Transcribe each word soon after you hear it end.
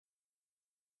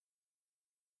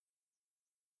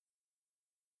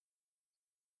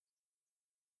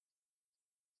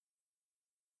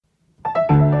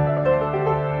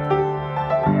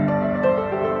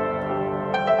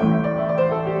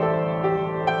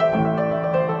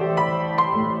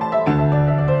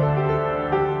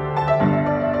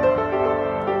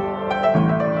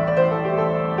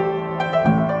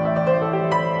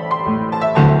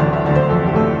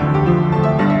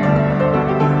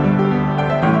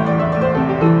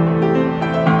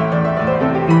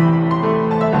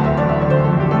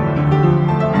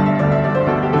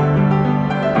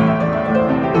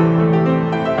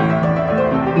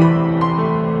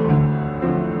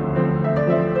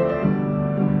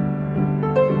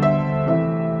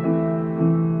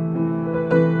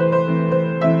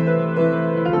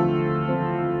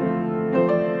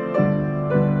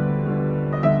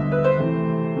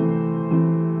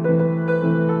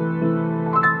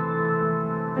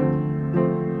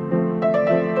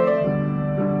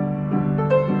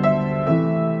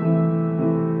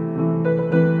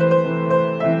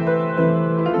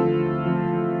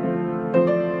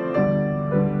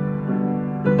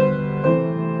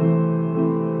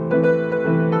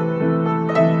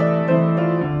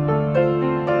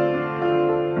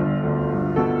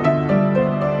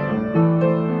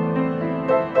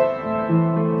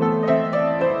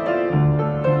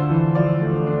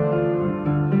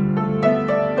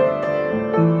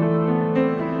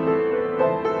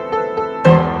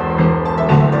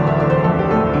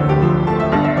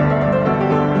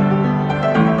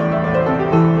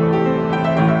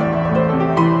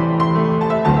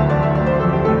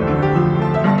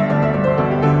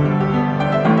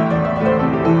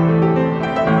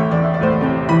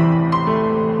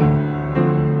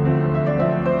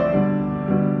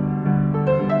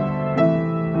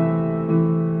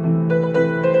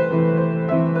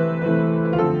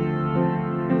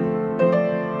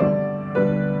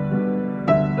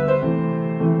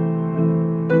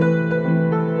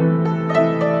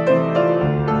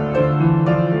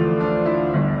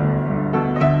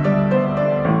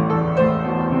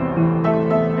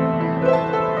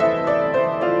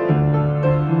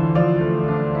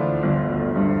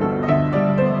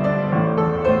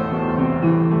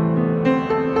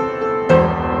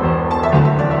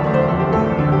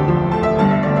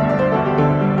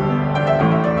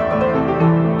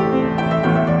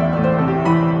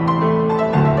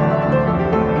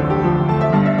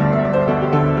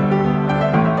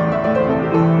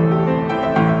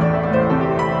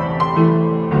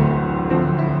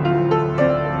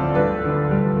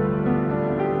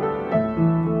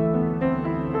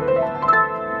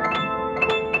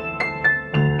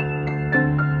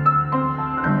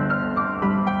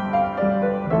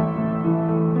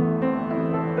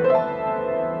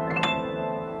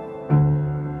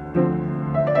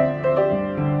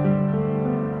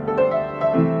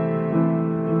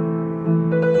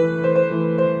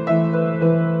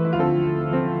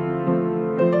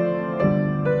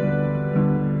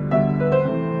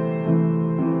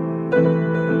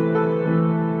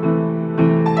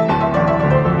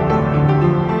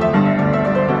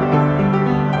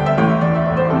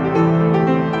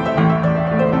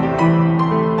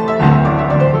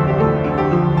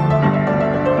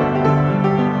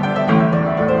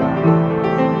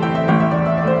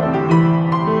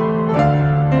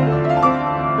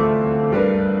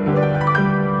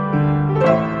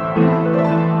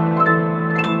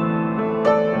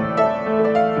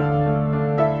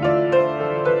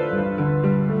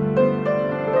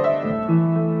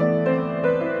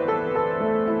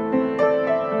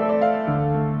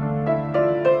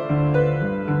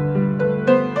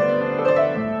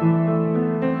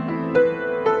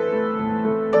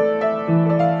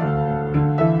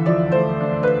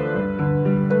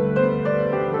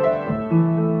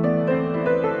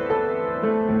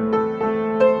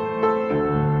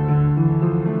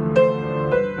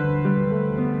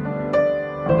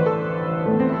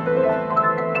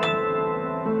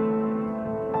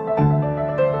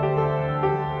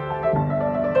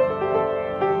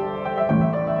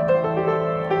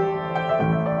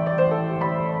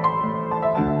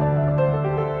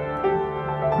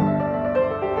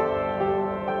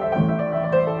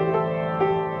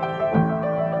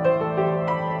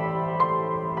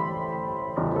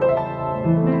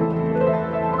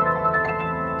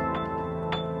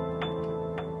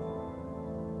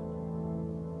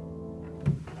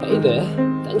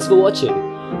for watching.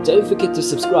 Don't forget to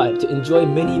subscribe to enjoy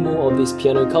many more of these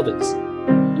piano covers.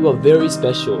 You are very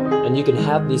special and you can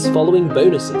have these following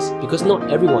bonuses because not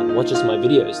everyone watches my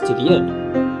videos to the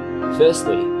end.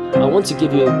 Firstly, I want to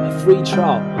give you a free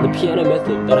trial on the piano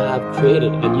method that I have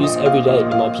created and use every day in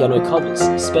my piano covers,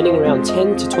 spending around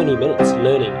 10 to 20 minutes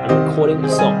learning and recording the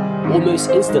song almost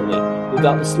instantly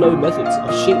without the slow methods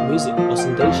of sheet music or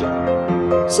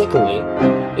synthasia. Secondly,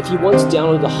 if you want to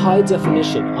download the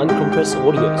high-definition uncompressed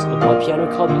audios of my piano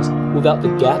covers without the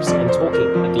gaps and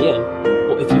talking at the end,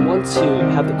 or if you want to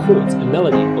have the chords and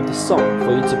melody of the song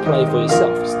for you to play for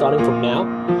yourself starting from now,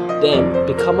 then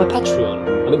become my Patreon.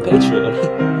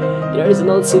 There is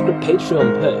another secret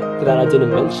Patreon perk that I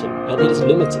didn't mention, and it is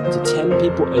limited to 10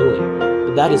 people only,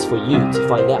 but that is for you to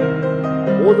find out.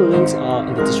 All the links are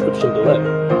in the description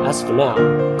below. As for now,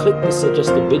 click the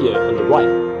suggested video on the right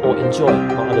or enjoy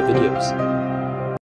my other videos.